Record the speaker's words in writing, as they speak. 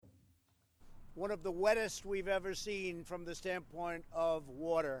one of the wettest we've ever seen from the standpoint of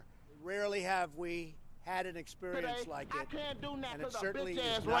water. Rarely have we had an experience like it. I can't do nothing and it the certainly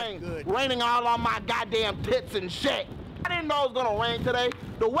bitch ass is not rain. good. Raining all on my goddamn tits and shit. I didn't know it was gonna rain today.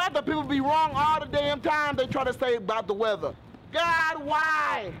 The weather people be wrong all the damn time they try to say about the weather. God,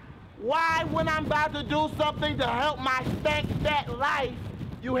 why? Why when I'm about to do something to help my stank fat life,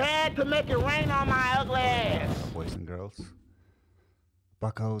 you had to make it rain on my ugly ass? Boys and girls,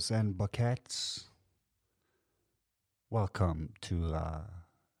 buckos and buckets, welcome to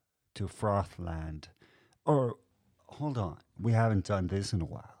Frothland. Or, hold on, we haven't done this in a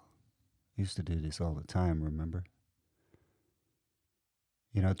while. Used to do this all the time, remember?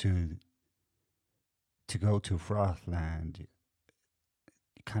 You know, to go to Frothland, you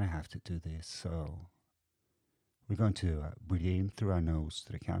kind of have to do this. So we're going to breathe in through our nose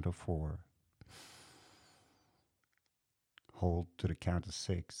to the count of 4. Hold to the count of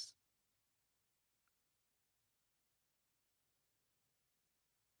 6.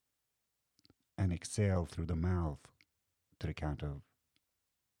 And exhale through the mouth to the count of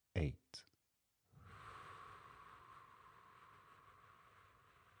 8.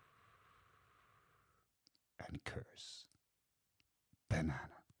 And curse. Banana.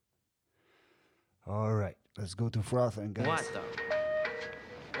 All right, let's go to Frothland, guys. What though?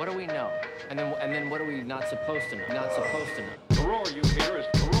 What do we know? And then what are we not supposed to know? Not supposed to know. The roar you hear is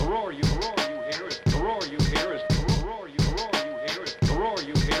the roar you hear is the roar you hear is the roar you hear is the roar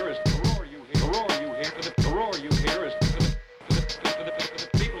you hear is the roar you hear the roar you hear the roar you hear is the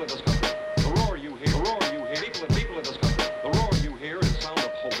people of this country. The roar you hear people of this country. The roar you hear is the sound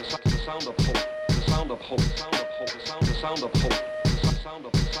of hope. The sound of hope. The sound of hope. The sound of hope. The sound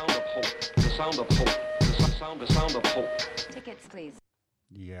of hope. The sound of hope. The sound of hope. The sound of hope. Tickets, please.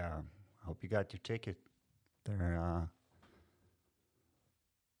 Yeah, hope you got your ticket. They're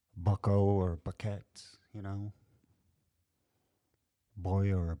bucko or bucket, you know,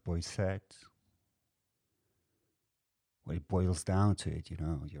 boy or boysette. When it boils down to it, you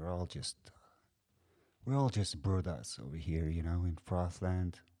know, we're all just brothers over here, you know, in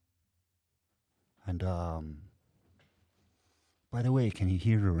Frothland. And by the way, can you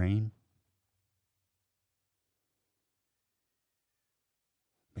hear the rain?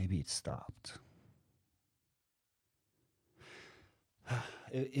 Maybe it stopped.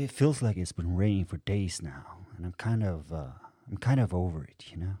 It feels like it's been raining for days now, and I'm kind of over it,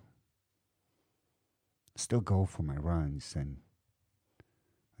 you know. Still go for my runs and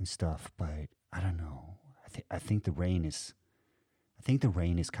stuff, but I don't know. I think the rain is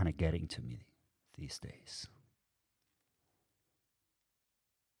kind of getting to me these days.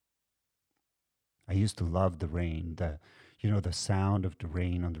 I used to love the rain, the sound of the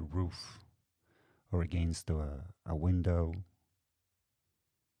rain on the roof or against a window.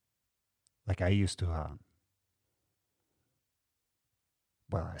 Like I used to,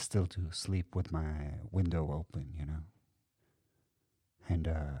 I still do sleep with my window open, you know. And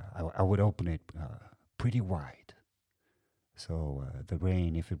I would open it pretty wide. So the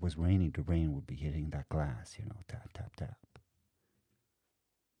rain, if it was raining, the rain would be hitting that glass, you know, tap, tap, tap.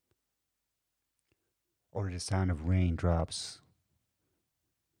 Or the sound of raindrops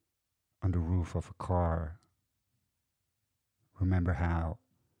on the roof of a car. Remember how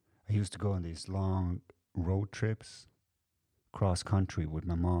I used to go on these long road trips cross country with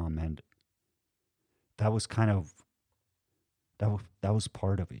my mom, and that was that was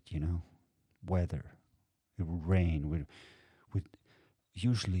part of it, you know. Weather, it would rain. We'd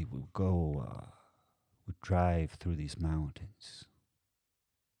usually go, we'd drive through these mountains,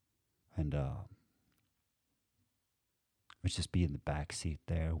 and I'd just be in the back seat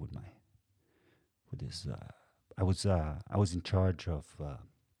there with this. I was in charge of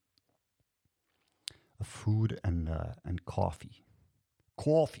food and coffee.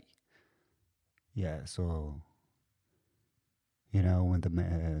 Coffee. Yeah. So you know when the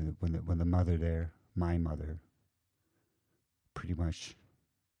mother there, my mother, pretty much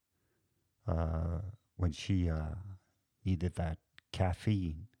when she needed that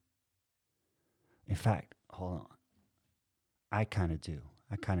caffeine. In fact, hold on. I kind of do.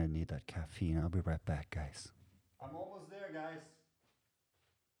 I kind of need that caffeine. I'll be right back, guys. I'm almost there, guys.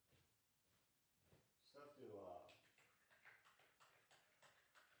 Just have to,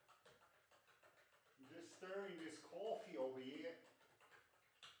 I'm just stirring this coffee over here.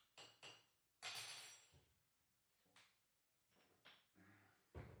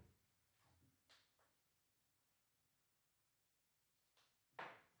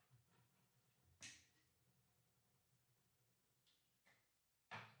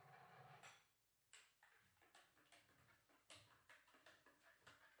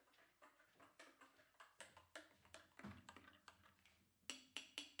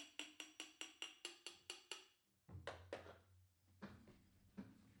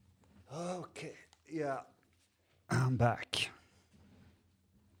 Okay, yeah, I'm back.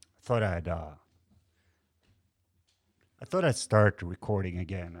 Thought I'd uh, I thought I'd start recording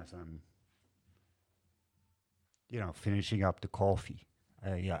again as I'm, finishing up the coffee.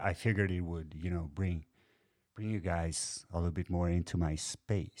 I figured it would, bring you guys a little bit more into my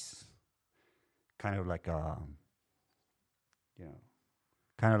space. Kind of like a, you know,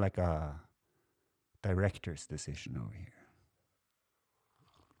 kind of like a director's decision over here.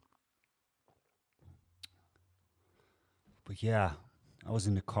 But yeah, I was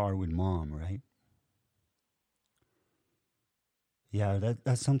in the car with Mom, right? Yeah,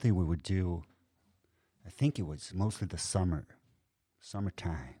 that's something we would do. I think it was mostly the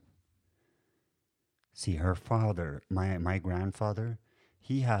summertime. See, her father, my grandfather,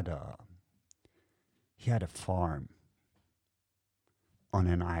 he had a farm on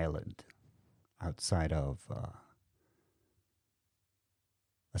an island outside of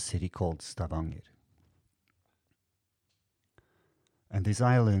a city called Stavanger. And this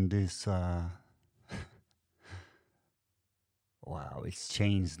island is, wow, it's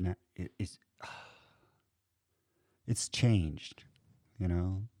changed. It's changed,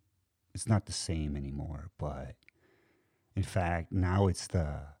 It's not the same anymore, but in fact, now I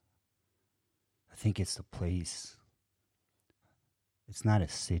think it's the place. It's not a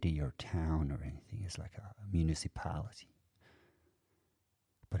city or town or anything. It's like a municipality.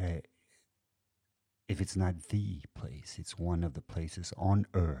 But if it's not the place, it's one of the places on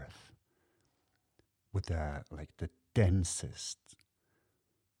Earth with the densest,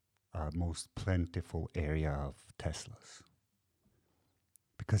 most plentiful area of Teslas.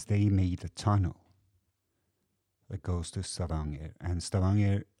 Because they made a tunnel that goes to Stavanger. And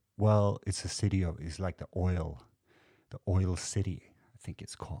Stavanger, well, it's like the oil city, I think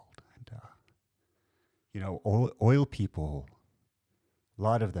it's called. And, oil people, a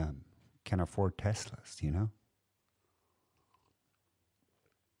lot of them can afford Teslas,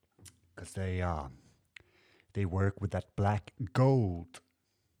 Because they work with that black gold.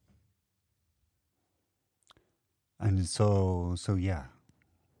 And so yeah.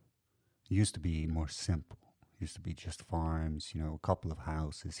 It used to be more simple. It used to be just farms, a couple of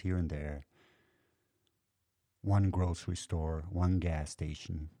houses here and there. One grocery store, one gas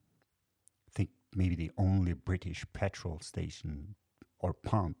station. I think maybe the only British petrol station or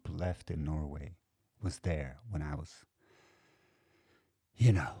pump left in Norway was there when I was,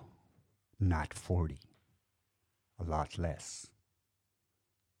 not 40. A lot less.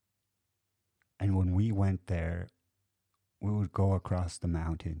 And when we went there, we would go across the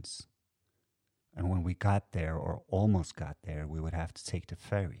mountains. And when we got there, or almost got there, we would have to take the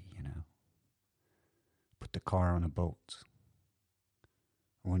ferry, Put the car on a boat.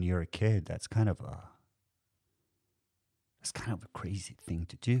 When you're a kid, that's kind of a crazy thing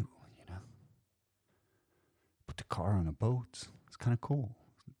to do, Put the car on a boat. It's kind of cool.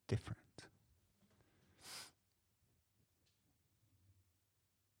 It's different.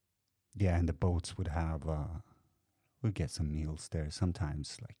 Yeah, and the boats would have, we'd get some meals there.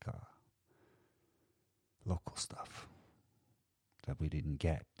 Sometimes, local stuff that we didn't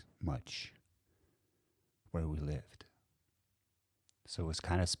get much where we lived. So it was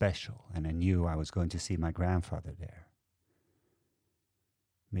kind of special, and I knew I was going to see my grandfather there.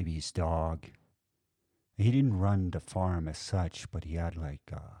 Maybe his dog. He didn't run the farm as such, but he had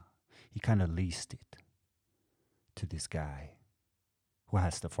he kind of leased it to this guy who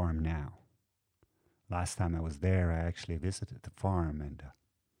has the farm now. Last time I was there, I actually visited the farm, and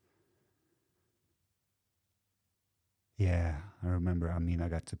yeah, I remember, I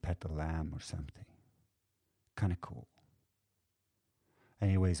got to pet the lamb or something. Kind of cool.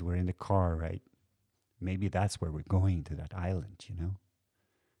 Anyways, we're in the car, right? Maybe that's where we're going, to that island,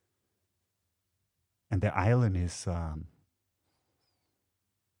 And the island is, I'm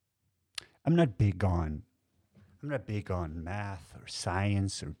not big on math or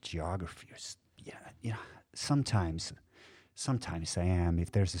science or geography or, sometimes I am,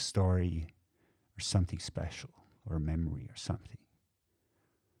 if there's a story or something special or memory or something.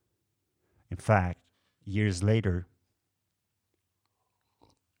 In fact, years later,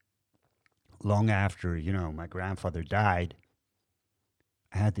 long after, my grandfather died,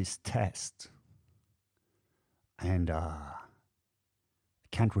 I had this test. And I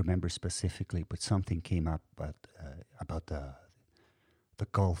can't remember specifically, but something came up about the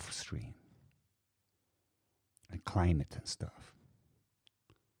Gulf Stream and climate and stuff.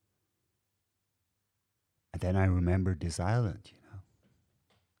 And then I remembered this island,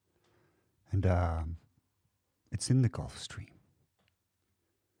 And it's in the Gulf Stream.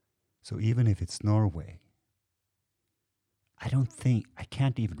 So even if it's Norway, I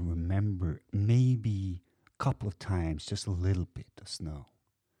can't even remember, maybe a couple of times, just a little bit of snow.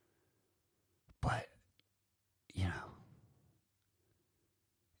 But, you know,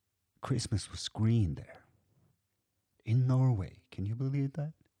 Christmas was green there. In Norway. Can you believe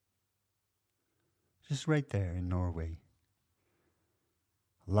that? Just right there in Norway.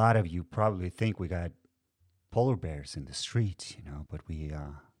 A lot of you probably think we got polar bears in the streets, you know, but we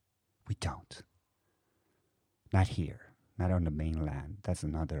don't. Not here. Not on the mainland. That's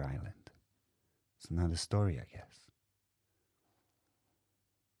another island. It's another story, I guess.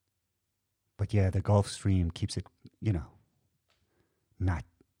 But yeah, the Gulf Stream keeps it, you know, not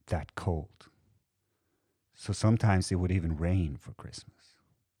that cold. So sometimes it would even rain for Christmas.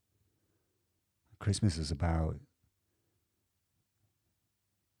 Christmas is about,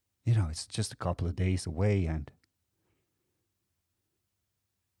 you know, it's just a couple of days away, and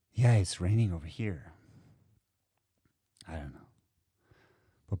yeah, it's raining over here. I don't know.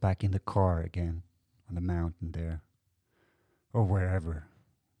 But back in the car again, on the mountain there, or wherever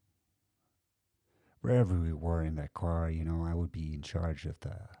we were in that car, you know, I would be in charge of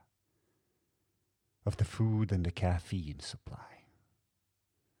the food and the caffeine supply.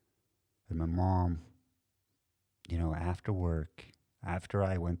 And my mom, you know, after work, after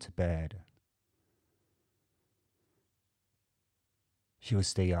I went to bed, she would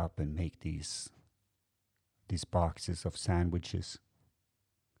stay up and make these boxes of sandwiches.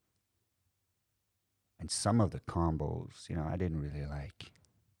 And some of the combos, you know, I didn't really like.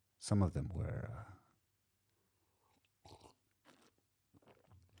 Some of them were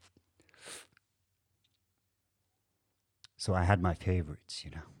so I had my favorites,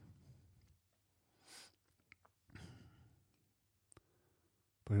 you know.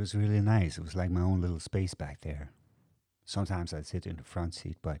 But it was really nice. It was like my own little space back there. Sometimes I'd sit in the front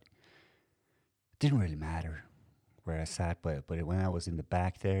seat, but it didn't really matter where I sat. But when I was in the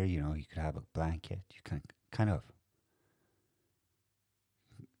back there, you know, you could have a blanket. You can kind of.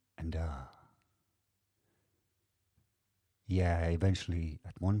 And, yeah, eventually,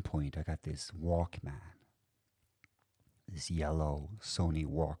 at one point, I got this Walkman. This yellow Sony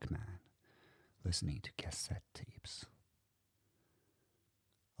Walkman. Listening to cassette tapes.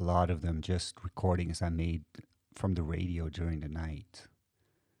 A lot of them just recordings I made from the radio during the night.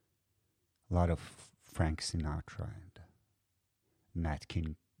 A lot of Frank Sinatra and Nat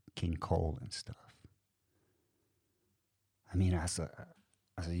King Cole and stuff. I mean, as a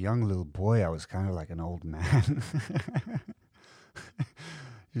young little boy, I was kind of like an old man.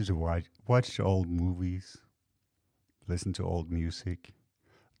 Used to watch old movies, listen to old music.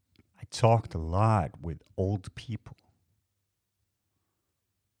 I talked a lot with old people.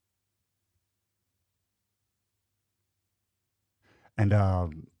 And,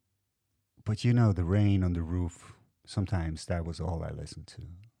 but you know, the rain on the roof, sometimes that was all I listened to.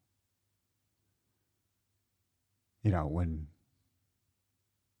 You know, when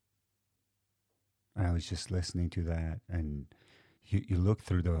I was just listening to that, and you look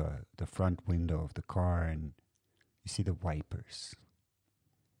through the front window of the car and you see the wipers.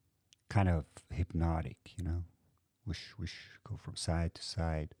 Kind of hypnotic, you know. Whoosh, whoosh, go from side to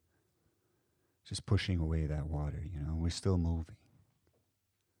side. Just pushing away that water, you know. We're still moving.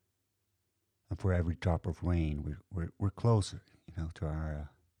 And for every drop of rain, we're closer, you know, to our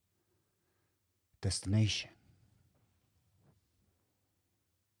destination.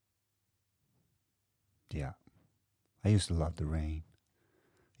 Yeah, I used to love the rain.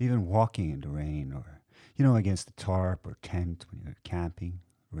 Even walking in the rain, or, you know, against the tarp or tent when you're camping,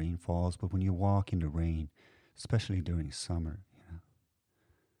 rain falls. But when you walk in the rain, especially during summer, you know,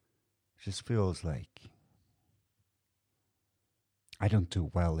 it just feels like I don't do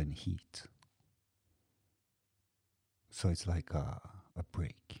well in heat. So it's like a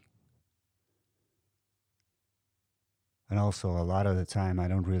break. And also, a lot of the time, I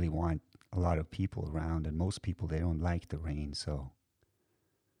don't really want a lot of people around, and most people, they don't like the rain, so,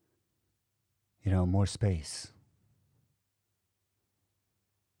 you know, more space.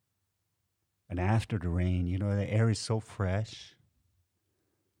 And after the rain, you know, the air is so fresh.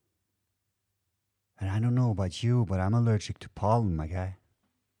 And I don't know about you, but I'm allergic to pollen, my guy.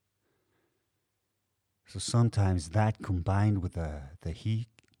 So sometimes that combined with the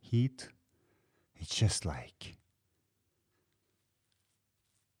heat, it's just like,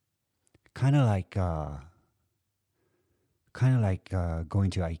 kind of like going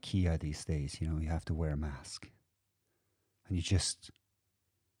to IKEA these days. You know, you have to wear a mask, and you're just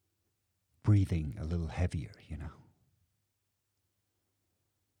breathing a little heavier, you know.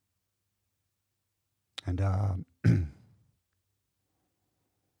 And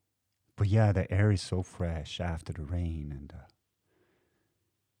but yeah, the air is so fresh after the rain, and the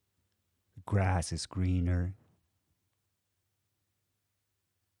grass is greener,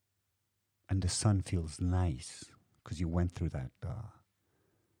 and the sun feels nice because you went through that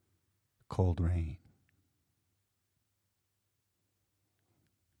cold rain.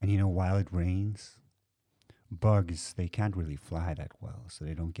 And you know, while it rains, bugs, they can't really fly that well, so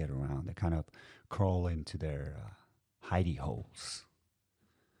they don't get around. They kind of crawl into their hidey holes.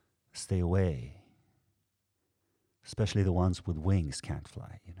 Stay away. Especially the ones with wings can't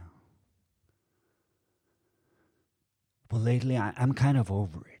fly, you know. But lately, I'm kind of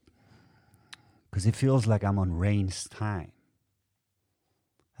over it. Because it feels like I'm on rain's time.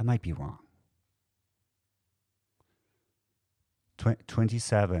 I might be wrong.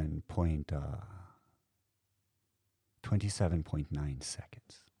 27.9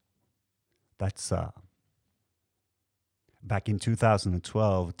 seconds. That's back in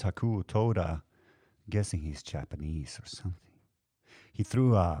 2012, Takuo Toda, guessing he's Japanese or something, he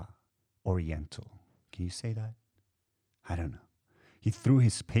threw a Oriental. Can you say that? I don't know. He threw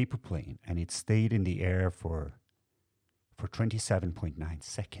his paper plane and it stayed in the air for 27.9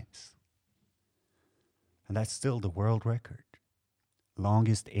 seconds. And that's still the world record.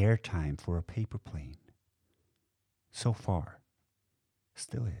 Longest air time for a paper plane. So far.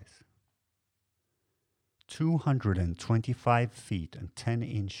 Still is. 225 feet and 10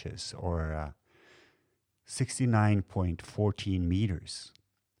 inches, or 69.14 meters.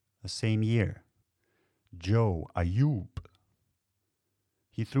 The same year, Joe Ayoub,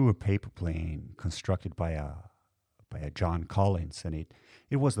 he threw a paper plane constructed by a John Collins, and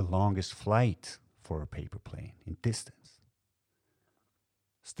it was the longest flight for a paper plane in distance.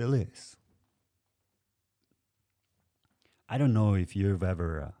 Still is. I don't know if you've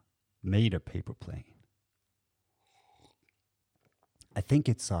ever made a paper plane. I think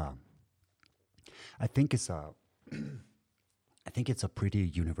it's a pretty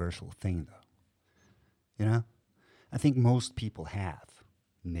universal thing, though. You know, I think most people have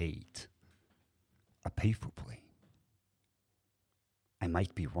made a paper plane. I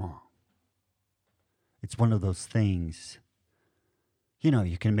might be wrong. It's one of those things. You know,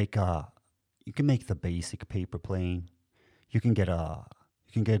 you can make the basic paper plane. You can get a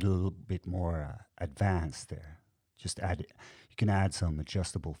little bit more advanced there. You can add some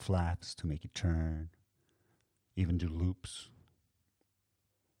adjustable flaps to make it turn. Even do loops.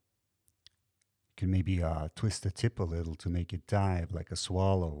 You can maybe twist the tip a little to make it dive like a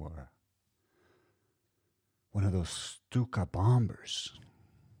swallow or one of those Stuka bombers.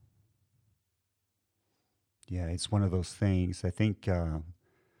 Yeah, it's one of those things I think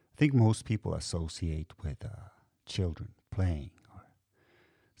most people associate with children playing, or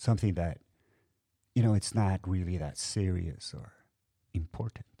something that, you know, it's not really that serious or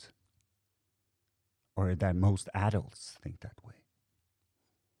important, or that most adults think that way.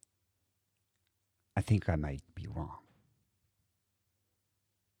 I think I might be wrong.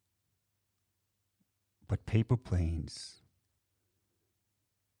 But paper planes,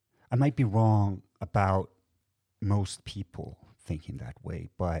 I might be wrong about most people thinking that way,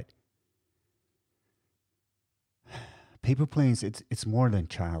 but paper planes, it's more than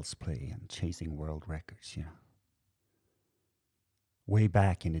child's play and chasing world records, you know. Way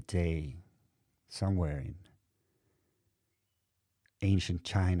back in the day, somewhere in ancient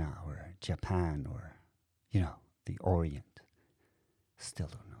China or Japan or, you know, the Orient. Still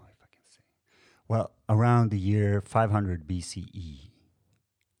don't know if I can say. Well, around the year 500 BCE,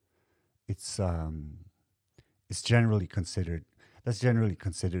 it's generally considered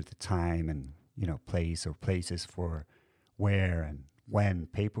the time and, you know, place or places for where and when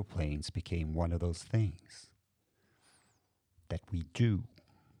paper planes became one of those things that we do,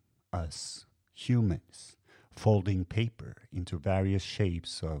 us humans, folding paper into various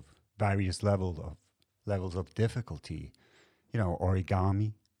shapes of various levels of difficulty. You know,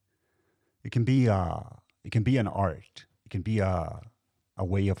 origami. It can be an art. It can be a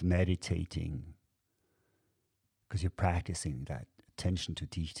way of meditating, because you're practicing that attention to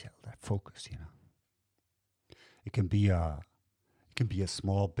detail, that focus, you know. It can be a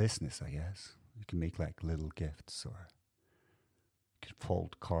small business, I guess. You can make like little gifts, or you can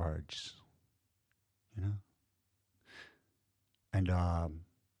fold cards, you know. And I'm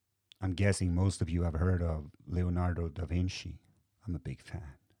guessing most of you have heard of Leonardo da Vinci. I'm a big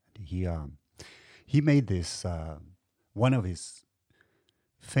fan. He made this, one of his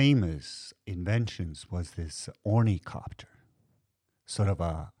famous inventions was this ornithopter, sort of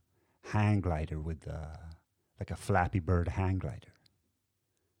a hang glider with like a Flappy Bird hang glider.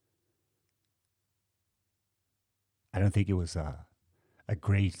 I don't think it was a a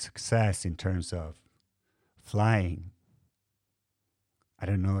great success in terms of flying. I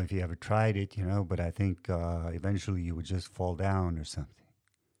don't know if you ever tried it, but I think eventually you would just fall down or something.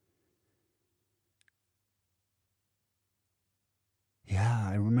 Yeah,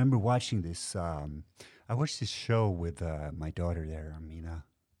 I remember watching this. I watched this show with my daughter there, Amina,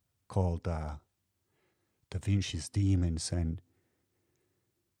 called Da Vinci's Demons. And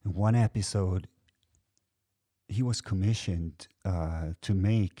in one episode, he was commissioned to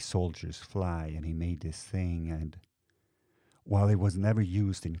make soldiers fly, and he made this thing. And while it was never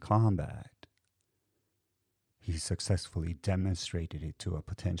used in combat, he successfully demonstrated it to a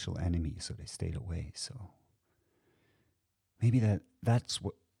potential enemy, so they stayed away. So maybe that's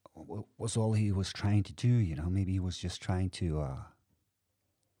what was all he was trying to do, Maybe he was just trying to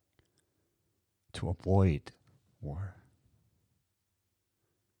avoid war.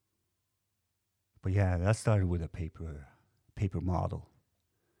 But yeah, that started with a paper model.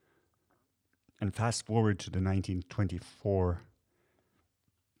 And fast forward to the 1924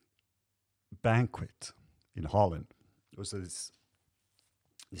 banquet in Holland. It was this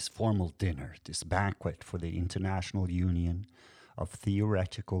formal dinner, this banquet for the International Union of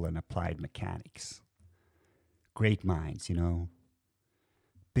Theoretical and Applied Mechanics. Great minds,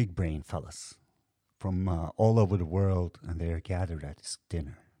 big brain fellas from all over the world, and they are gathered at this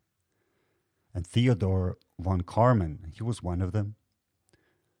dinner. And Theodor von Karman, he was one of them.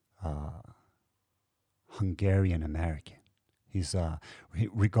 Hungarian American. He's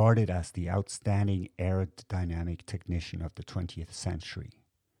regarded as the outstanding aerodynamic technician of the 20th century.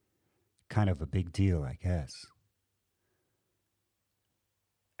 Kind of a big deal, I guess.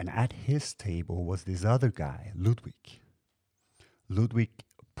 And at his table was this other guy, Ludwig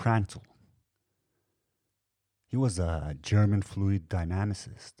Prandtl. He was a German fluid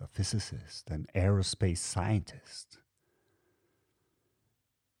dynamicist, a physicist, an aerospace scientist.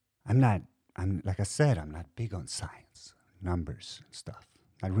 Like I said, I'm not big on science, numbers and stuff.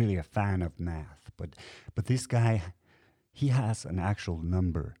 Not really a fan of math, but this guy, he has an actual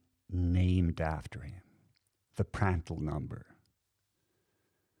number named after him, the Prandtl number.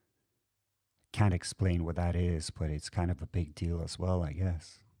 Can't explain what that is, but it's kind of a big deal as well, I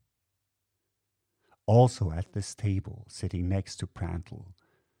guess. Also at this table, sitting next to Prandtl,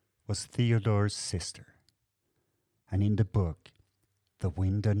 was Theodor's sister. And in the book, The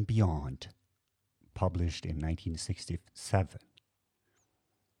Wind and Beyond, published in 1967,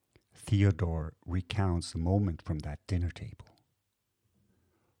 Theodor recounts a moment from that dinner table.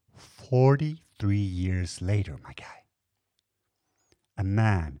 43 years later, my guy. A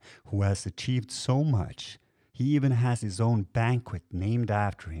man who has achieved so much, he even has his own banquet named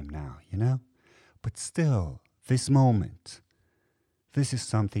after him now, But still, this moment, this is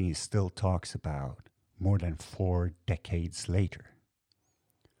something he still talks about more than 4 decades later.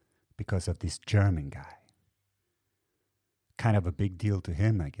 Because of this German guy. Kind of a big deal to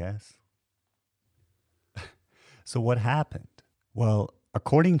him, I guess. So what happened? Well,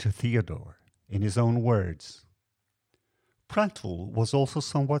 according to Theodor, in his own words, Prandtl was also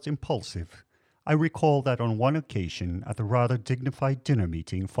somewhat impulsive. I recall that on one occasion, at a rather dignified dinner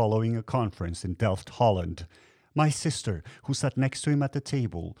meeting following a conference in Delft, Holland, my sister, who sat next to him at the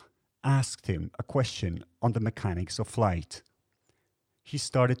table, asked him a question on the mechanics of flight. He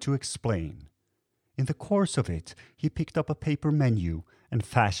started to explain. In the course of it, he picked up a paper menu and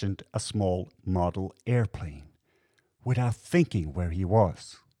fashioned a small model airplane, without thinking where he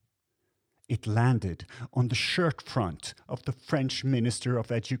was. It landed on the shirt front of the French Minister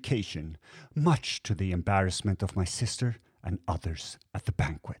of Education, much to the embarrassment of my sister and others at the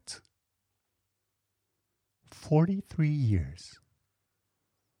banquet. 43 years.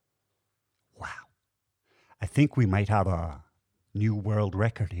 Wow. I think we might have a new world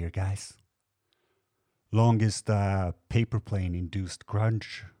record here, guys. Longest paper plane induced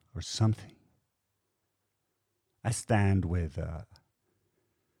grunge or something. I stand with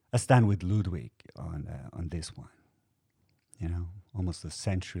Ludwig on this one. Almost a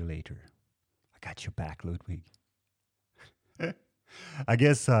century later. I got your back, Ludwig. I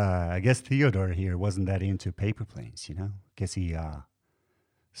guess Theodor here wasn't that into paper planes, Guess he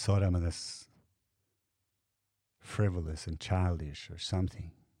saw them as frivolous and childish or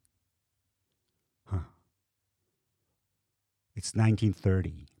something. Huh. It's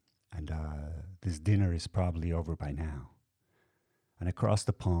 1930, and this dinner is probably over by now. And across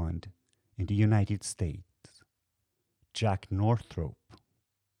the pond, in the United States, Jack Northrop,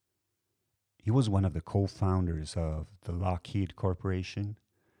 he was one of the co-founders of the Lockheed Corporation.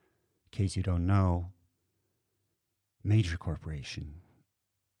 In case you don't know, major corporation,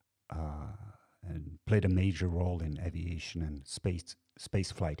 and played a major role in aviation and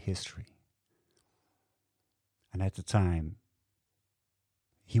space flight history. And at the time,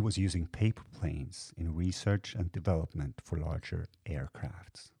 he was using paper planes in research and development for larger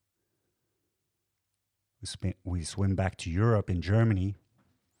aircrafts. We swim back to Europe in Germany.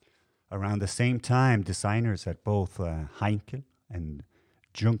 Around the same time, designers at both Heinkel and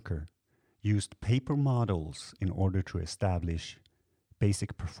Juncker used paper models in order to establish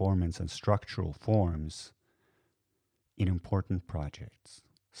basic performance and structural forms in important projects,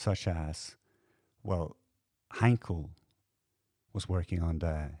 such as, well, Heinkel was working on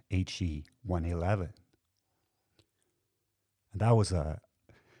the HE-111. And that was a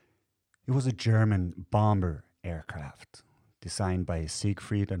German bomber aircraft designed by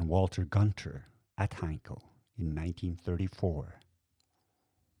Siegfried and Walter Gunther at Heinkel in 1934.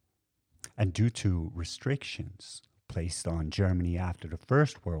 And due to restrictions placed on Germany after the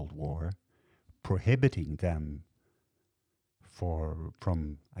First World War, prohibiting them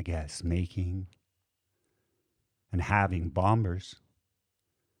from, I guess, making and having bombers,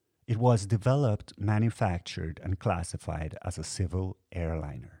 it was developed, manufactured, and classified as a civil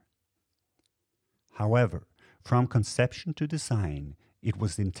airliner. However, from conception to design, it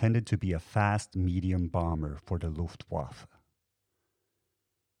was intended to be a fast medium bomber for the Luftwaffe.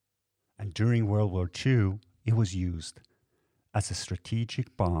 And during World War II, it was used as a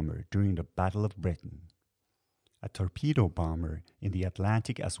strategic bomber during the Battle of Britain, a torpedo bomber in the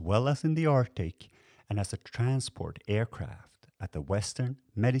Atlantic as well as in the Arctic, and as a transport aircraft at the Western,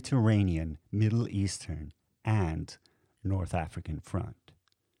 Mediterranean, Middle Eastern, and North African front.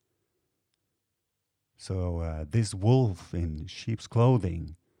 So this wolf in sheep's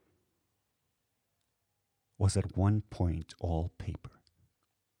clothing was at one point all paper.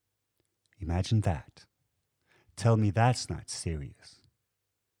 Imagine that. Tell me that's not serious.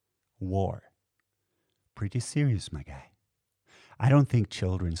 War. Pretty serious, my guy. I don't think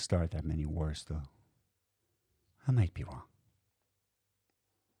children start that many wars, though. I might be wrong.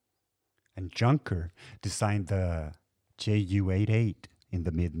 And Juncker designed the Ju-88 in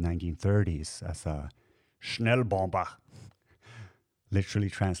the mid-1930s as a Schnellbomber. Literally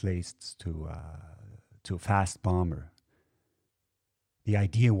translates to a fast bomber. The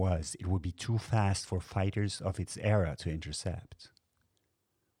idea was it would be too fast for fighters of its era to intercept.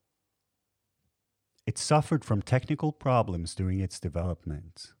 It suffered from technical problems during its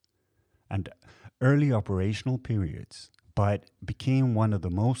development and early operational periods, but became one of the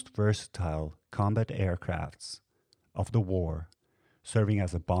most versatile combat aircrafts of the war, serving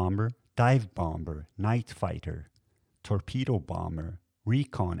as a bomber, dive bomber, night fighter, torpedo bomber,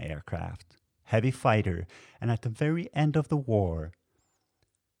 recon aircraft, heavy fighter, and at the very end of the war,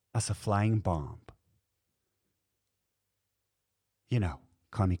 as a flying bomb. You know,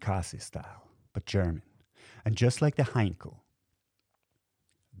 kamikaze style, but German. And just like the Heinkel,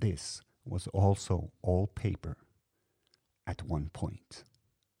 this was also all paper at one point.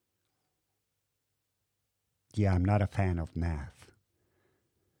 Yeah, I'm not a fan of math.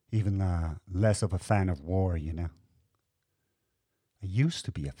 Even less of a fan of war, you know. I used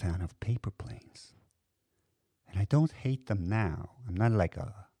to be a fan of paper planes. And I don't hate them now. I'm not like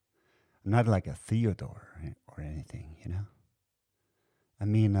a Theodore or anything, you know. I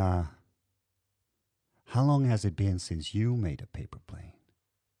mean, how long has it been since you made a paper plane?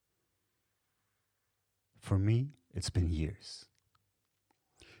 For me, it's been years.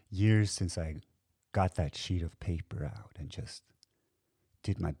 Years since I got that sheet of paper out and just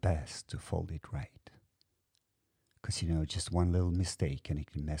did my best to fold it right. Because, you know, just one little mistake and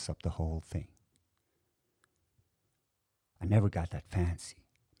it can mess up the whole thing. I never got that fancy.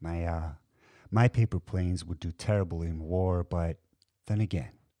 My paper planes would do terrible in war, but then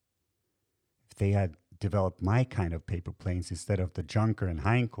again, if they had developed my kind of paper planes instead of the Juncker and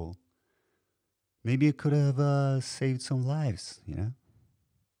Heinkel, maybe it could have saved some lives, you know?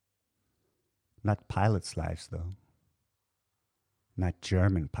 Not pilots' lives, though. Not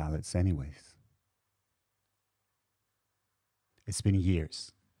German pilots, anyways. It's been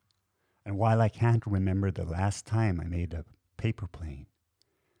years. And while I can't remember the last time I made a paper plane,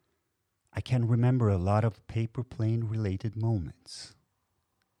 I can remember a lot of paper plane related moments.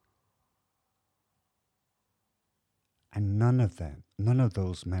 And none of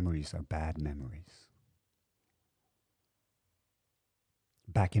those memories are bad memories.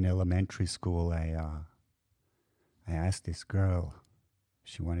 Back in elementary school, I asked this girl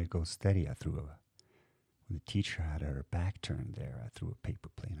if she wanted to go steady. When the teacher had her back turned there, I threw a paper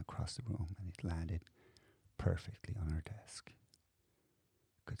plane across the room and it landed perfectly on her desk.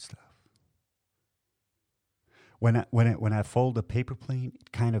 Good stuff. When I fold a paper plane,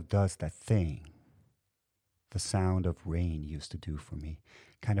 it kind of does that thing the sound of rain used to do for me.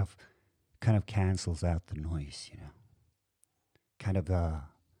 Kind of cancels out the noise, you know. Kind of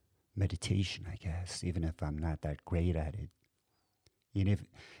meditation, I guess, even if I'm not that great at it.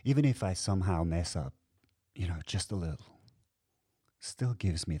 Even if I somehow mess up, you know, just a little, still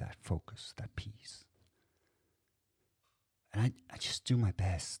gives me that focus, that peace. And I just do my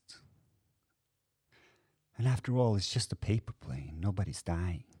best. And after all, it's just a paper plane. Nobody's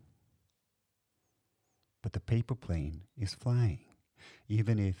dying. But the paper plane is flying,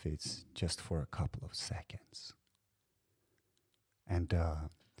 even if it's just for a couple of seconds. And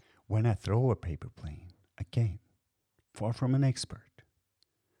when I throw a paper plane, again, far from an expert,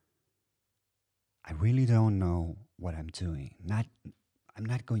 I really don't know what I'm doing. I'm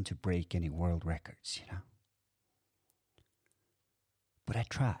not going to break any world records, you know. But I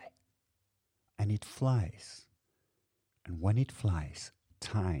try. And it flies. And when it flies,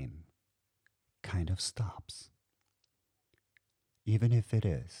 time kind of stops. Even if it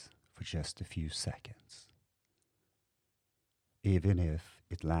is for just a few seconds. Even if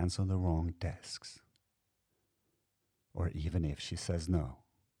it lands on the wrong desks. Or even if she says no.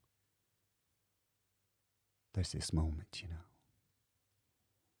 There's this moment, you know.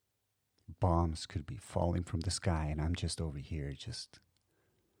 Bombs could be falling from the sky and I'm just over here just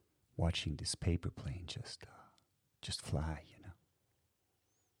watching this paper plane just fly, you know.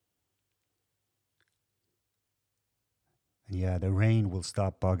 And yeah, the rain will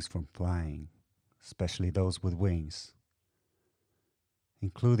stop bugs from flying, especially those with wings,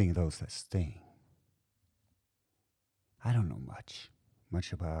 including those that sting. I don't know much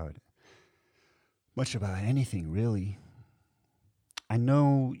about anything, really. I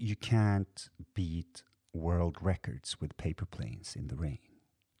know you can't beat world records with paper planes in the rain.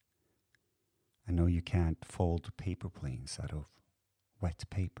 I know you can't fold paper planes out of wet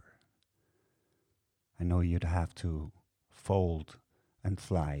paper. I know you'd have to fold and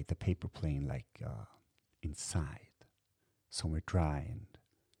fly the paper plane like inside, somewhere dry and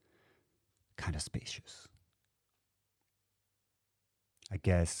kind of spacious. I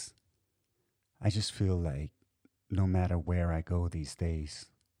guess I just feel like no matter where I go these days,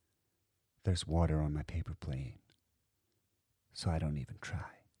 there's water on my paper plane, so I don't even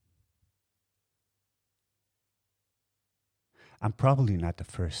try. I'm probably not the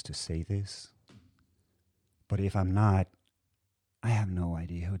first to say this, but if I'm not, I have no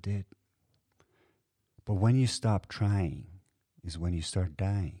idea who did. But when you stop trying is when you start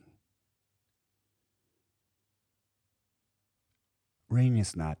dying. Rain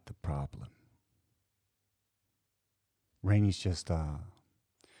is not the problem. Rain is just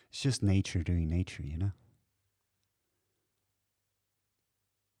it's just nature doing nature, you know?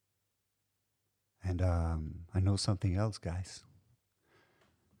 And I know something else, guys.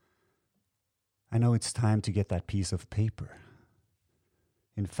 I know it's time to get that piece of paper.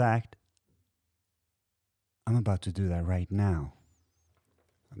 In fact, I'm about to do that right now.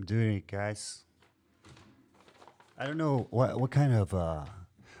 I'm doing it, guys. I don't know what kind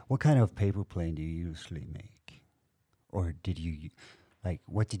of paper plane do you usually make, or did you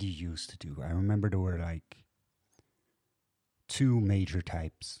what did you used to do? I remember there were like two major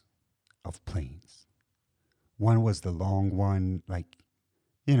types of planes. One was the long one, like,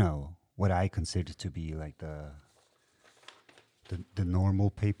 you know, what I consider to be like the normal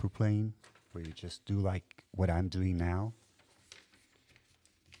paper plane, where you just do like what I'm doing now.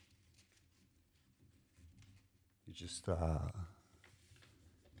 You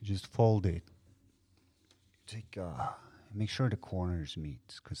just fold it. Take make sure the corners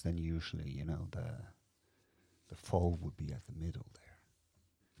meet, because then usually, you know, the fold would be at the middle there.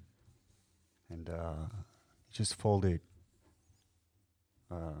 And just fold it.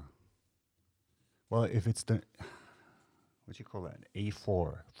 Well, if it's the what you call that,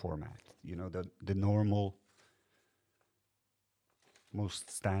 A4 format, you know, the normal, most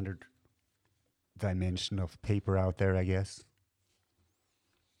standard dimension of paper out there, I guess.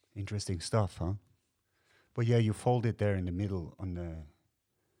 Interesting stuff, huh? But yeah, you fold it there in the middle along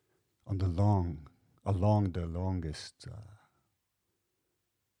the longest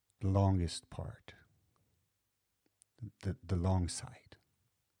part, the long side.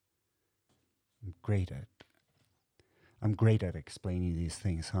 I'm great at explaining these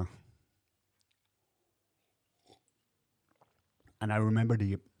things, huh? And I remember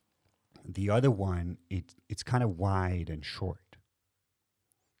the other one, it's kind of wide and short.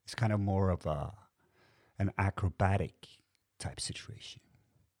 It's kind of more of an acrobatic type situation.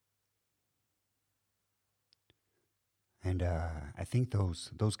 And I think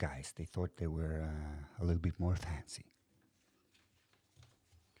those guys, they thought they were a little bit more fancy.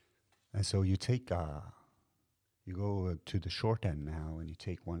 And so you take you go to the short end now, and you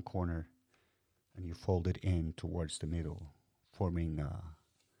take one corner and you fold it in towards the middle, forming,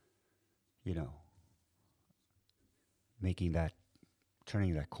 making that,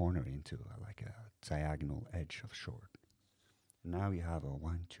 turning that corner into like a diagonal edge of short. Now you have a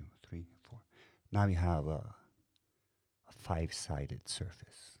 1, 2, 3, 4. Now you have a five-sided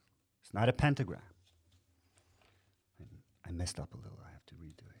surface. It's not a pentagram. And I messed up a little. I have to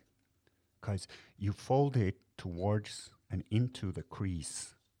redo it. Because you fold it towards and into the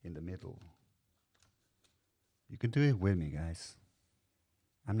crease in the middle. You can do it with me, guys.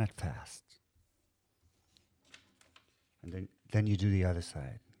 I'm not fast. And then you do the other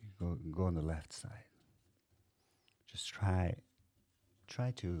side. You go on the left side. Just try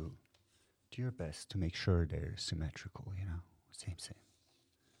to do your best to make sure they're symmetrical, same.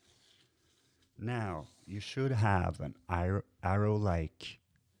 Now, you should have an arrow-like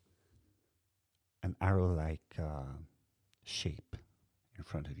shape in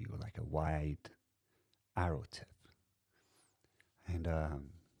front of you, like a wide arrow tip. And,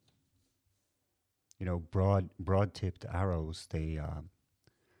 broad-tipped arrows,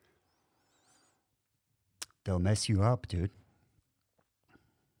 they'll mess you up, dude.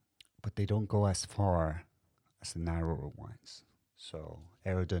 But they don't go as far as the narrower ones. So,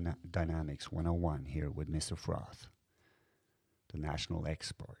 aerodynamics 101 here with Mr. Froth, the national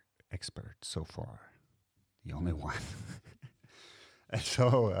expert so far, the only one. And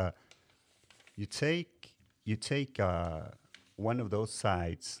so, you take one of those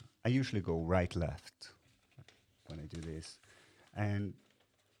sides. I usually go right, left when I do this, and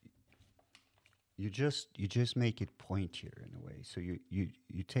you just make it pointier in a way. So you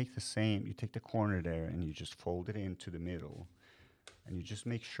take the corner there and you just fold it into the middle, and you just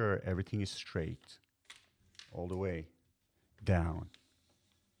make sure everything is straight all the way down.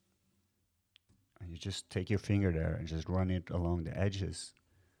 And you just take your finger there and just run it along the edges,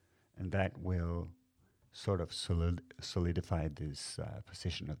 and that will sort of solidify this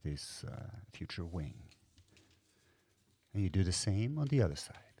position of this future wing. And you do the same on the other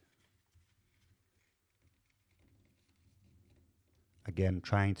side. Again,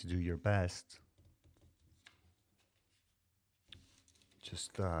 trying to do your best.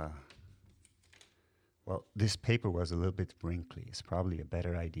 Just, this paper was a little bit wrinkly. It's probably a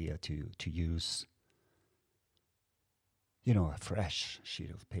better idea to use, a fresh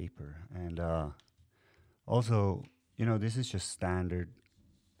sheet of paper. And also, this is just standard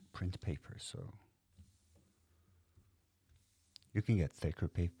print paper, so you can get thicker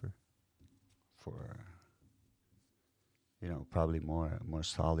paper for probably more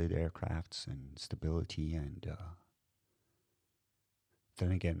solid aircrafts and stability, and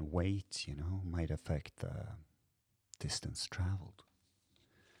then again, weight, might affect the distance traveled.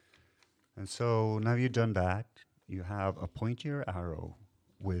 And so now you've done that, you have a pointier arrow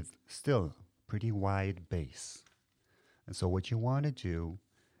with still pretty wide base. And so what you want to do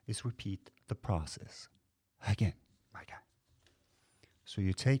is repeat the process again, my guy. So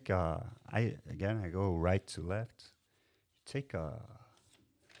you take, I go right to left. You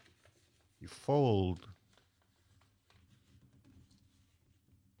fold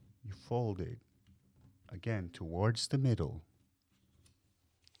it again towards the middle.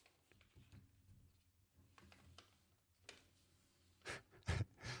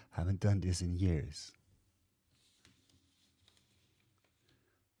 Haven't done this in years.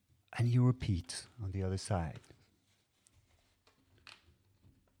 And you repeat on the other side.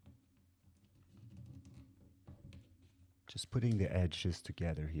 Just putting the edges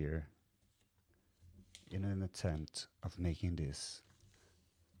together here in an attempt of making this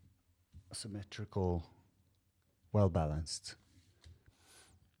a symmetrical, well-balanced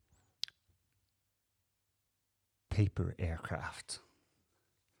paper aircraft.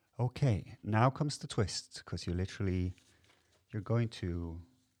 Okay, now comes the twist, because you're going to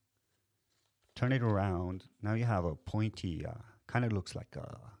turn it around. Now you have a pointy, kind of looks like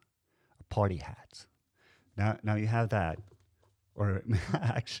a party hat. Now you have that, or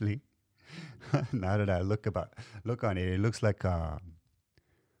actually, now that I look on it, it looks like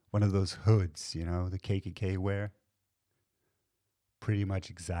one of those hoods, the KKK wear. Pretty much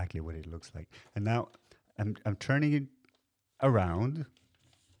exactly what it looks like. And now I'm turning it around,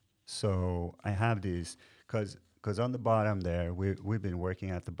 so I have this, because on the bottom there, we've been working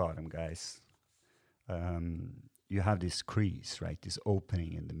at the bottom, guys. You have this crease, right? This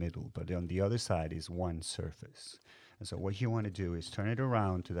opening in the middle, but on the other side is one surface. And so what you want to do is turn it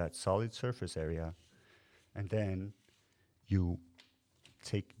around to that solid surface area, and then you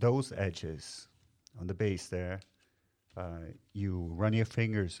take those edges on the base there, you run your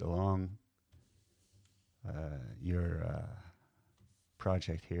fingers along your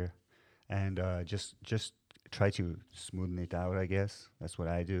project here, and just try to smoothen it out. I guess that's what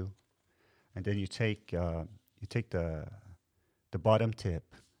I do. And then you take the bottom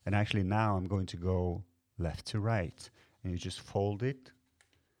tip, and actually now I'm going to go left to right, and you just fold it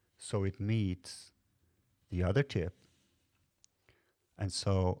so it meets the other tip. And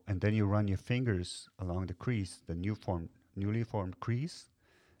then you run your fingers along the crease, the newly formed crease,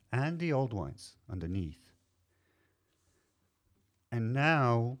 and the old ones underneath. And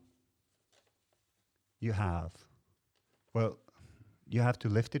now you have to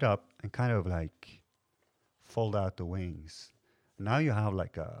lift it up and kind of like fold out the wings. Now you have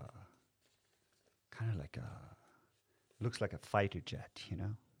like looks like a fighter jet, you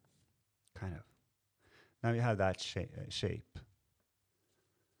know, kind of. Now you have that shape.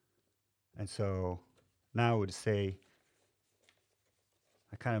 And so now I would say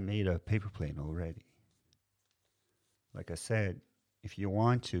I kind of made a paper plane already. Like I said, if you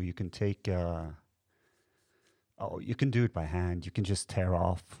want to, you can take, you can do it by hand. You can just tear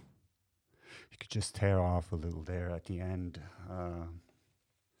off. You could just tear off a little there at the end.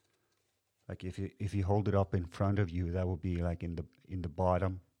 Like if you hold it up in front of you, that would be like in the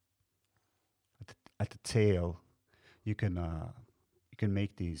bottom. At the tail, you can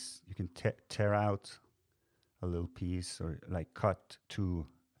make these. You can tear out a little piece, or like cut two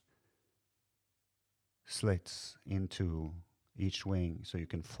slits into each wing, so you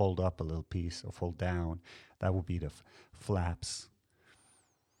can fold up a little piece or fold down. That would be the flaps.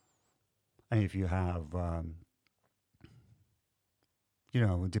 And if you have,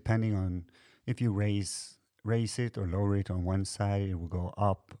 depending on if you raise it or lower it on one side, it will go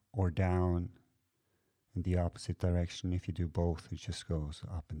up or down in the opposite direction. If you do both, it just goes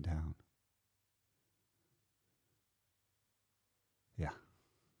up and down. Yeah.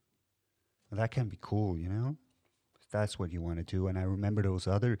 And that can be cool, you know? If that's what you want to do. And I remember those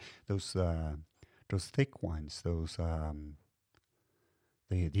thick ones, the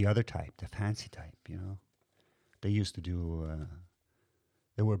other type, the fancy type, you know? They used to do,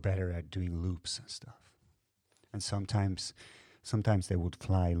 they were better at doing loops and stuff. And sometimes they would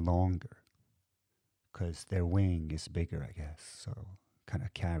fly longer because their wing is bigger, I guess. So kind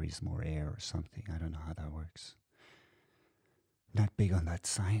of carries more air or something. I don't know how that works. Not big on that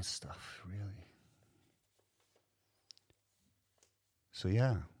science stuff, really. So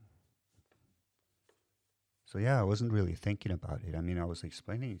yeah, I wasn't really thinking about it. I mean, I was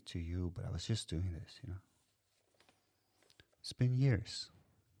explaining it to you, but I was just doing this, you know. It's been years.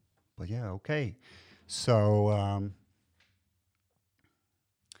 But yeah, okay. So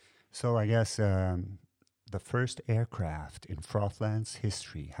I guess the first aircraft in Frothland's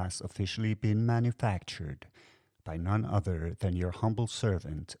history has officially been manufactured by none other than your humble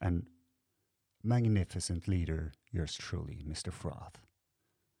servant and magnificent leader, yours truly, Mr. Froth.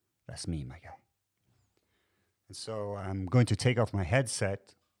 That's me, my guy. And so I'm going to take off my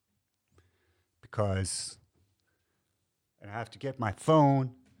headset and I have to get my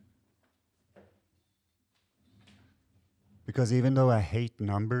phone, because even though I hate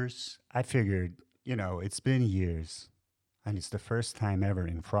numbers, I figured, you know, it's been years and it's the first time ever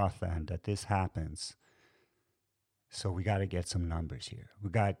in Frothland that this happens. So we got to get some numbers here. We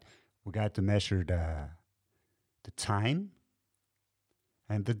got to measure the time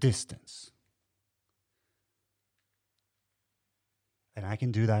and the distance. And I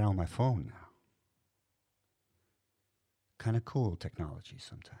can do that on my phone now. Kind of cool technology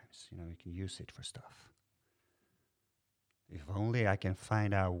sometimes. You know, you can use it for stuff. If only I can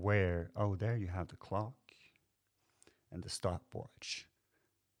find out where. Oh, there you have the clock and the stopwatch.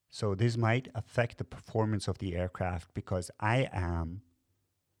 So this might affect the performance of the aircraft because I am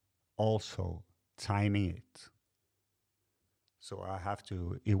also timing it. So I have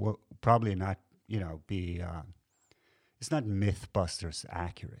to, it will probably not, be, it's not Mythbusters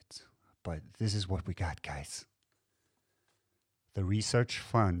accurate, but this is what we got, guys. The research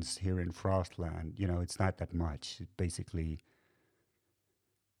funds here in Frothland, it's not that much. It basically,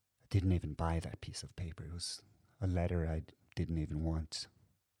 I didn't even buy that piece of paper. It was a letter I didn't even want.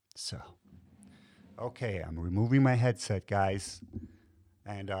 So, okay, I'm removing my headset, guys.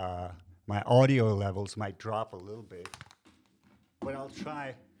 And my audio levels might drop a little bit. But I'll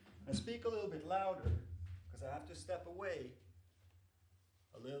try and speak a little bit louder, because I have to step away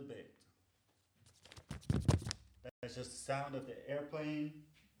a little bit. That's just the sound of the airplane,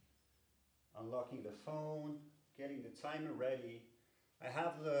 unlocking the phone, getting the timer ready. I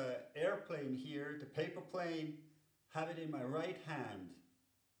have the airplane here, the paper plane, have it in my right hand.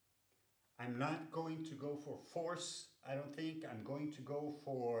 I'm not going to go for force, I don't think. I'm going to go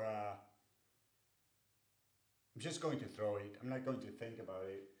for I'm just going to throw it. I'm not going to think about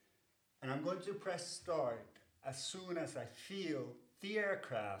it. And I'm going to press start as soon as I feel the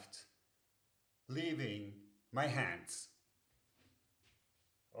aircraft leaving my hands.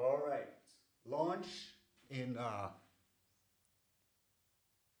 All right. Launch in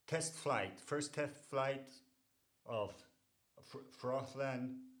test flight. First test flight of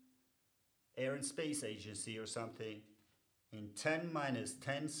Frothland Air and Space Agency or something in 10 minus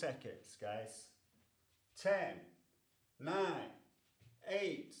 10 seconds, guys. 10, 9,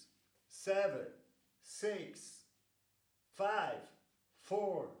 8, 7, 6, 5,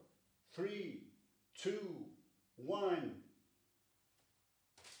 4, 3, 2, 1.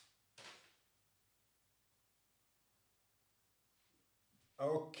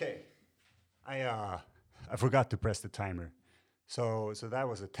 Okay. I forgot to press the timer. So that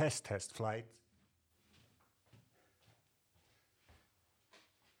was a test flight.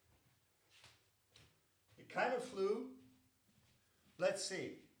 It kind of flew. Let's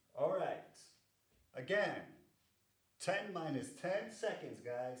see. All right. Again. 10 minus 10 seconds,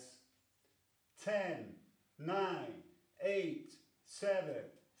 guys. 10, 9, 8, 7,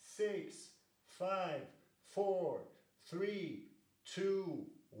 6, 5, 4, 3, 2,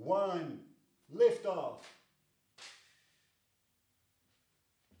 1. Lift off.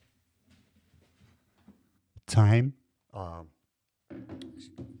 Time.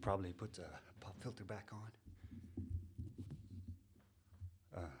 Probably put the pop filter back on.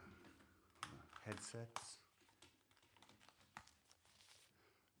 Headsets.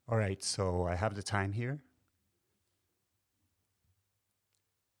 All right, so I have the time here.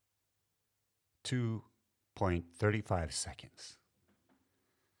 2.35 seconds.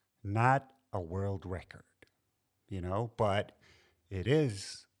 Not a world record, but it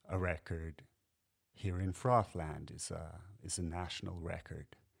is a record here in Frothland. It's a national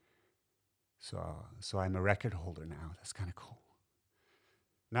record. So I'm a record holder now. That's kind of cool.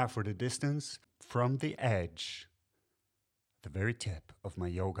 Now for the distance from the edge, the very tip of my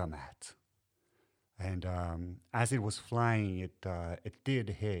yoga mat. And as it was flying, it did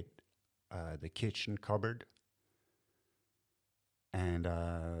hit the kitchen cupboard. And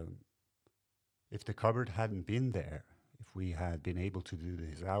if the cupboard hadn't been there, if we had been able to do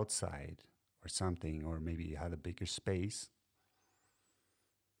this outside or something, or maybe had a bigger space,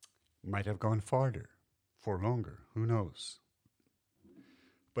 might have gone farther, for longer, who knows.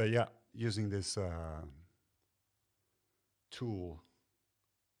 But yeah, using this tool,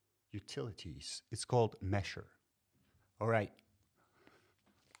 utilities, it's called Measure. All right.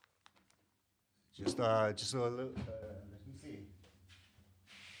 Just a little, let me see.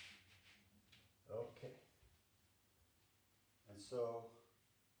 Okay. And so,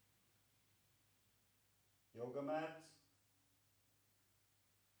 yoga mat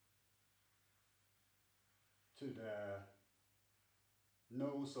to the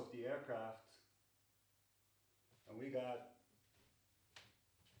nose of the aircraft, and we got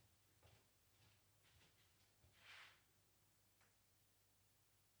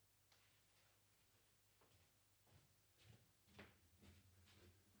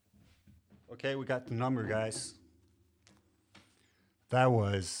okay, we got the number, guys. That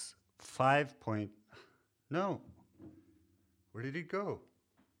was 5 point, no, where did it go?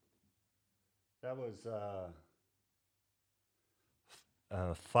 That was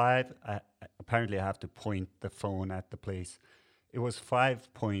 5, apparently I have to point the phone at the place. It was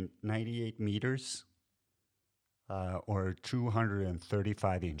 5.98 meters, or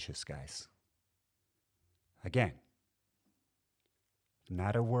 235 inches, guys. Again,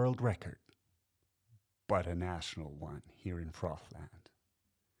 not a world record, but a national one here in Frothland.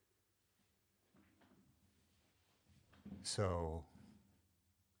 So,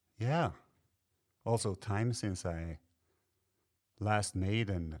 yeah. Also, time since I last made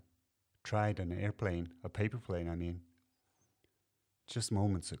and tried an airplane, a paper plane, I mean, just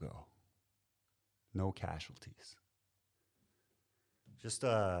moments ago. No casualties. Just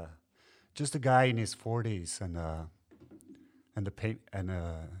a guy in his 40s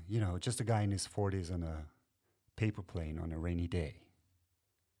just a guy in his 40s on a paper plane on a rainy day.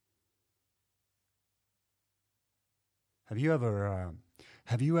 Have you ever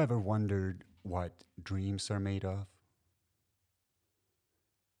wondered what dreams are made of?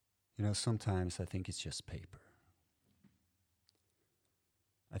 Sometimes I think it's just paper.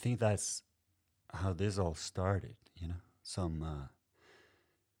 I think that's how this all started, some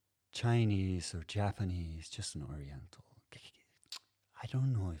Chinese or Japanese, just an Oriental. I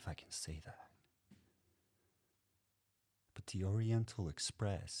don't know if I can say that. But the Oriental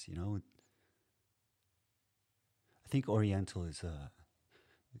Express, I think Oriental is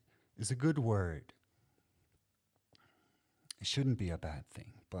a good word. it shouldn't be a bad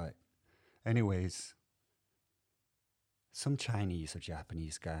thing. But anyways, some Chinese or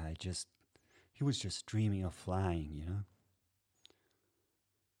Japanese guy he was just dreaming of flying, you know?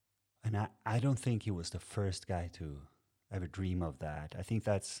 And I don't think he was the first guy to ever dream of that. I think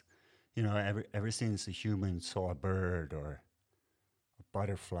that's, you know, ever since a human saw a bird or a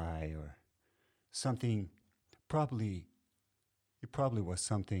butterfly or something, it probably was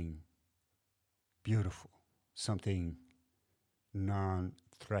something beautiful, something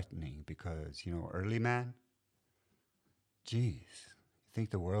non-threatening, because, you know, early man, geez, you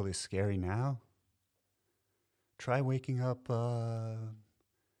think the world is scary now? Try waking up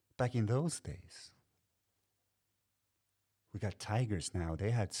back in those days. We got tigers now.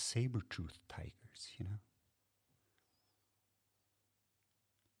 They had saber-toothed tigers, you know?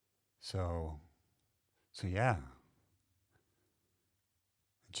 So yeah.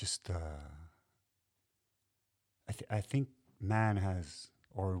 Just, I think man has,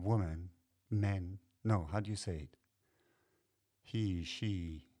 or woman, men, no, how do you say it? He,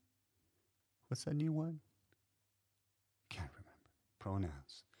 she, what's that new one? Can't remember.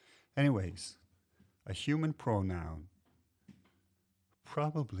 Pronouns. Anyways, a human pronoun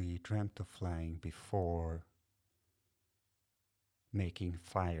probably dreamt of flying before making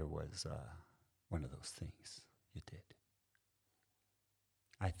fire was one of those things you did.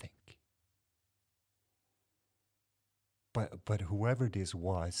 I think. But whoever this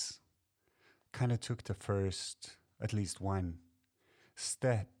was kind of took the first, at least one,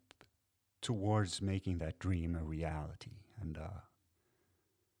 step towards making that dream a reality. And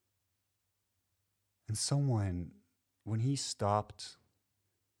someone, when he stopped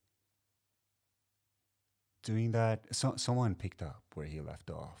doing that, someone picked up where he left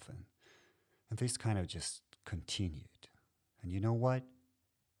off, and this kind of just continued. And you know what?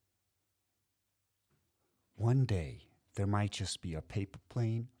 One day, there might just be a paper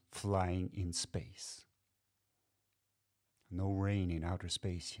plane flying in space. No rain in outer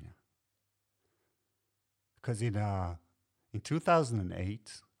space, you know. Because in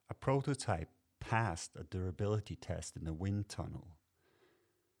 2008, a prototype passed a durability test in the wind tunnel.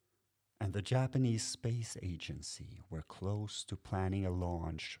 And the Japanese Space Agency were close to planning a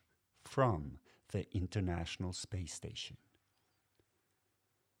launch from the International Space Station.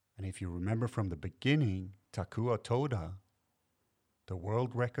 And if you remember from the beginning, Takuo Toda, the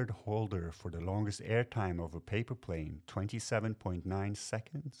world record holder for the longest airtime of a paper plane, 27.9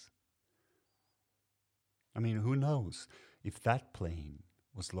 seconds. I mean, who knows? If that plane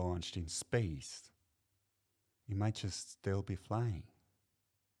was launched in space, it might just still be flying.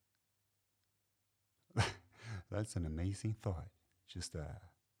 That's an amazing thought. Just a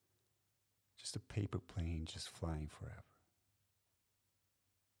paper plane just flying forever.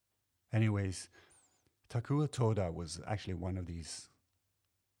 Anyways, Takuo Toda was actually one of these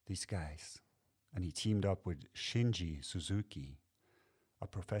guys, and he teamed up with Shinji Suzuki, a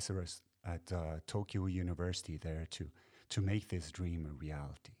professor at Tokyo University there, to make this dream a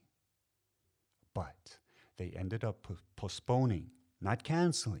reality. But they ended up postponing, not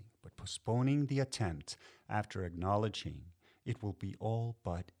canceling, but postponing the attempt after acknowledging it will be all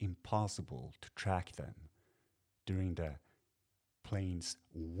but impossible to track them during the plane's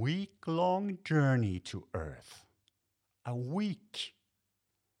week-long journey to Earth. A week.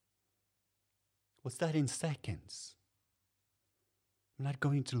 What's that in seconds? I'm not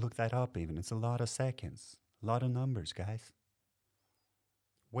going to look that up even. It's a lot of seconds. A lot of numbers, guys.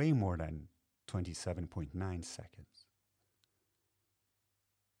 Way more than 27.9 seconds.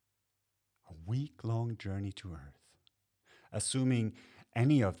 A week-long journey to Earth. Assuming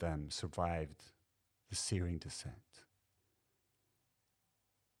any of them survived the searing descent.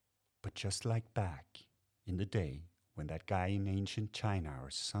 But just like back in the day when that guy in ancient China or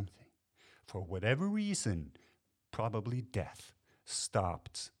something, for whatever reason, probably death,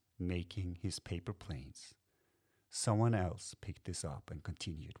 stopped making his paper planes, someone else picked this up and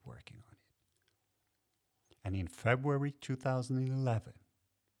continued working on it. And in February 2011,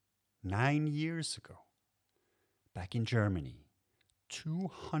 9 years ago, back in Germany,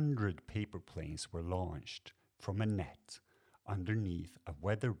 200 paper planes were launched from a net underneath a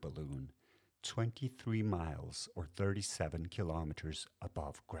weather balloon 23 miles or 37 kilometers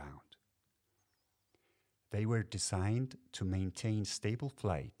above ground. They were designed to maintain stable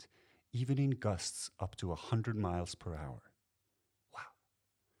flight even in gusts up to 100 miles per hour. Wow.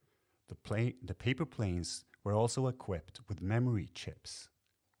 The paper planes were also equipped with memory chips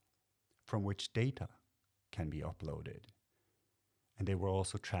from which data can be uploaded, and they were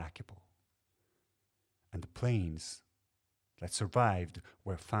also trackable. And the planes that survived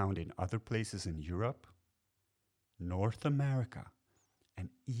were found in other places in Europe, North America, and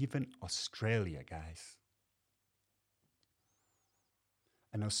even Australia, guys.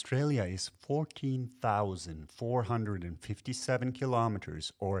 And Australia is 14,457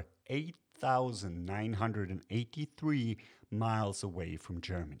 kilometers or 8,983 miles away from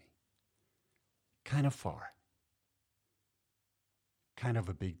Germany. Kind of far. Kind of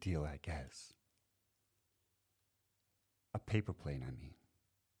a big deal, I guess. A paper plane, I mean.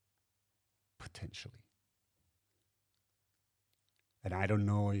 Potentially. And I don't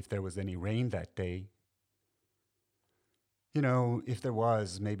know if there was any rain that day. You know, if there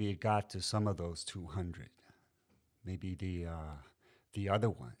was, maybe it got to some of those 200. Maybe the other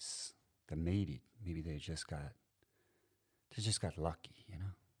ones that made it, maybe they just got lucky, you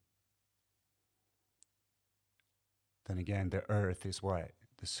know. Then again, the Earth is what?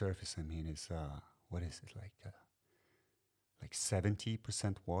 The surface, I mean, is what is it like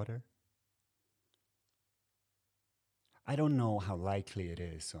 70% water? I don't know how likely it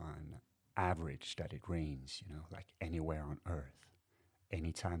is on average that it rains, you know, like anywhere on Earth.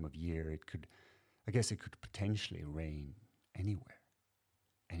 Any time of year I guess it could potentially rain anywhere,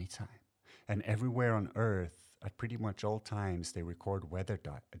 anytime. And everywhere on Earth, at pretty much all times, they record weather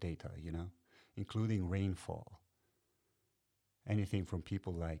data, you know, including rainfall. Anything from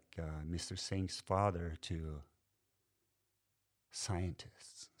people like Mr. Singh's father to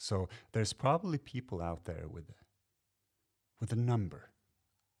scientists. So there's probably people out there with a number,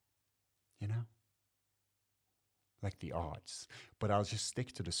 you know? Like the odds. But I'll just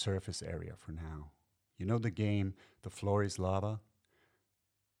stick to the surface area for now. You know the game, the floor is lava?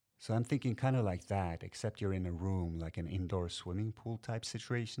 So I'm thinking kind of like that, except you're in a room, like an indoor swimming pool type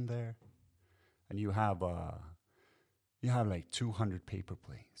situation there. And you have like 200 paper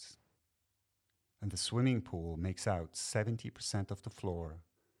planes. And the swimming pool makes out 70% of the floor.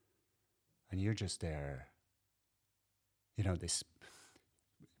 And you're just there. You know,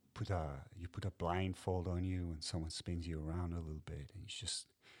 you put a blindfold on you and someone spins you around a little bit and you're just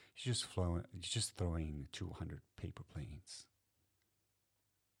throwing 200 paper planes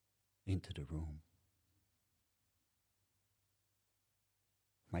into the room.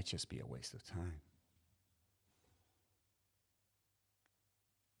 Might just be a waste of time.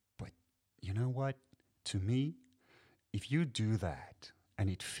 But you know what? To me, if you do that and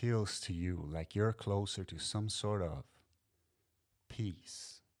it feels to you like you're closer to some sort of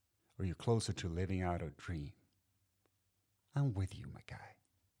peace, or you're closer to living out a dream, I'm with you, my guy.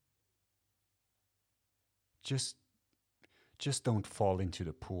 Just don't fall into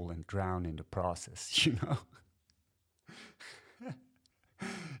the pool and drown in the process, you know?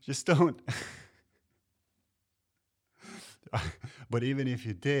 Just don't. But even if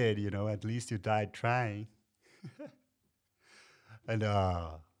you did, you know, at least you died trying. And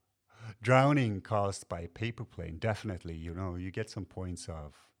drowning caused by a paper plane, definitely, you know, you get some points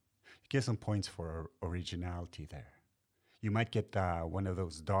for originality there. You might get one of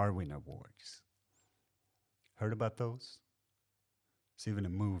those Darwin Awards. Heard about those? It's even a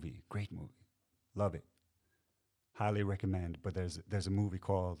movie, great movie, love it. Highly recommend, but there's a movie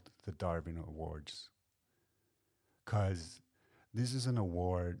called the Darwin Awards. 'Cause this is an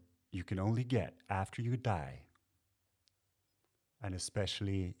award you can only get after you die. And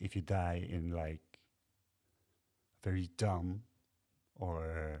especially if you die in like a very dumb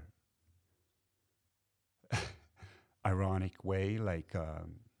or ironic way, like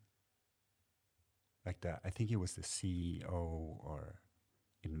that. I think he was the CEO or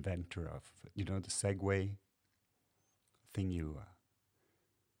inventor of, you know, the Segway thing you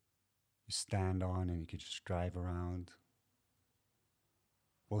stand on and you could just drive around.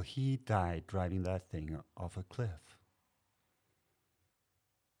 Well, he died driving that thing off a cliff.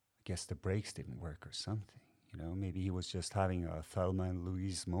 I guess the brakes didn't work or something. You know, maybe he was just having a Thelma and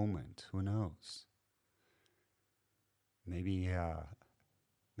Louise moment. Who knows? Maybe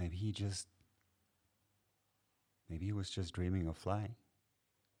he was just dreaming of flying.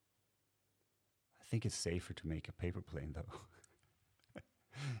 I think it's safer to make a paper plane, though,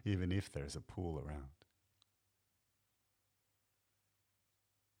 even if there's a pool around.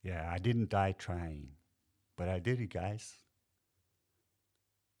 Yeah, I didn't die trying, but I did it, guys.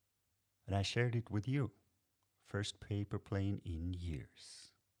 And I shared it with you. First paper plane in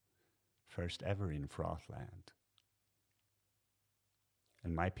years. First ever in Frothland.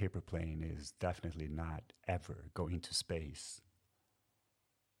 And my paper plane is definitely not ever going to space.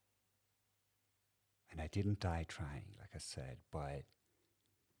 And I didn't die trying, like I said, but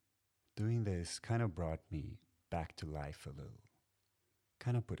doing this kind of brought me back to life a little.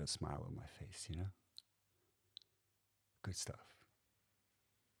 Kind of put a smile on my face, you know? Good stuff.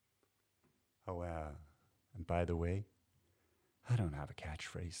 Oh, And by the way, I don't have a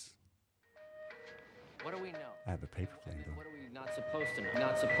catchphrase. What do we know? I have a paper plane And though. what are we not supposed to know?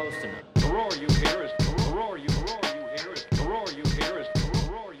 Not supposed to know. The roar you hear is the roar you hear is the roar you hear is the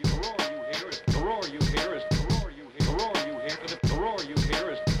roar you hear is the roar you hear is the roar you hear the roar you hear the roar you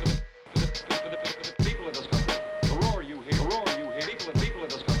hear is the people of this country. The roar you hear people of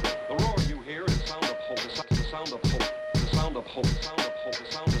this country. The roar you hear is the sound of hope. The sound of hope. The sound of hope. The sound of hope.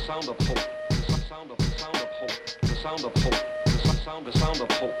 The sound of hope. The sound of hope. The sound of hope. The sound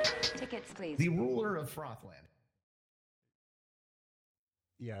of hope. Tickets, please. The ruler of Frothland.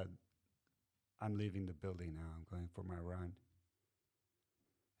 Yeah, I'm leaving the building now. I'm going for my run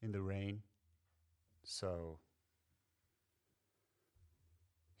in the rain. So,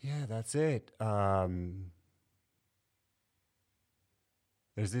 yeah, that's it.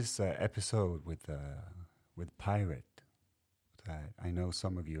 There's this episode with Pirate that I know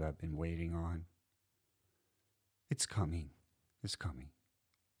some of you have been waiting on. It's coming. It's coming.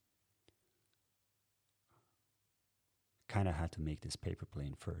 Kind of had to make this paper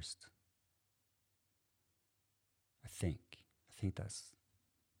plane first. I think that's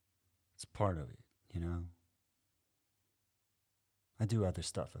part of it, you know. I do other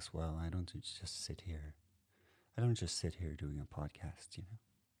stuff as well. I don't just sit here. I don't just sit here doing a podcast, you know.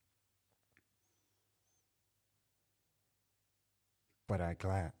 But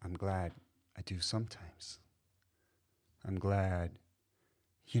I'm glad I do sometimes. I'm glad,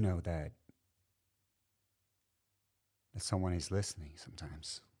 you know, that someone is listening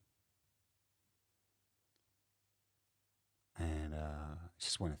sometimes. And I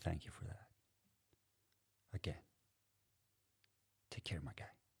just want to thank you for that. Again, take care, my guy.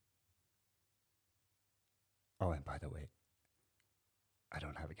 Oh, and by the way, I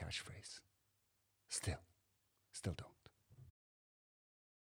don't have a catchphrase. Still don't.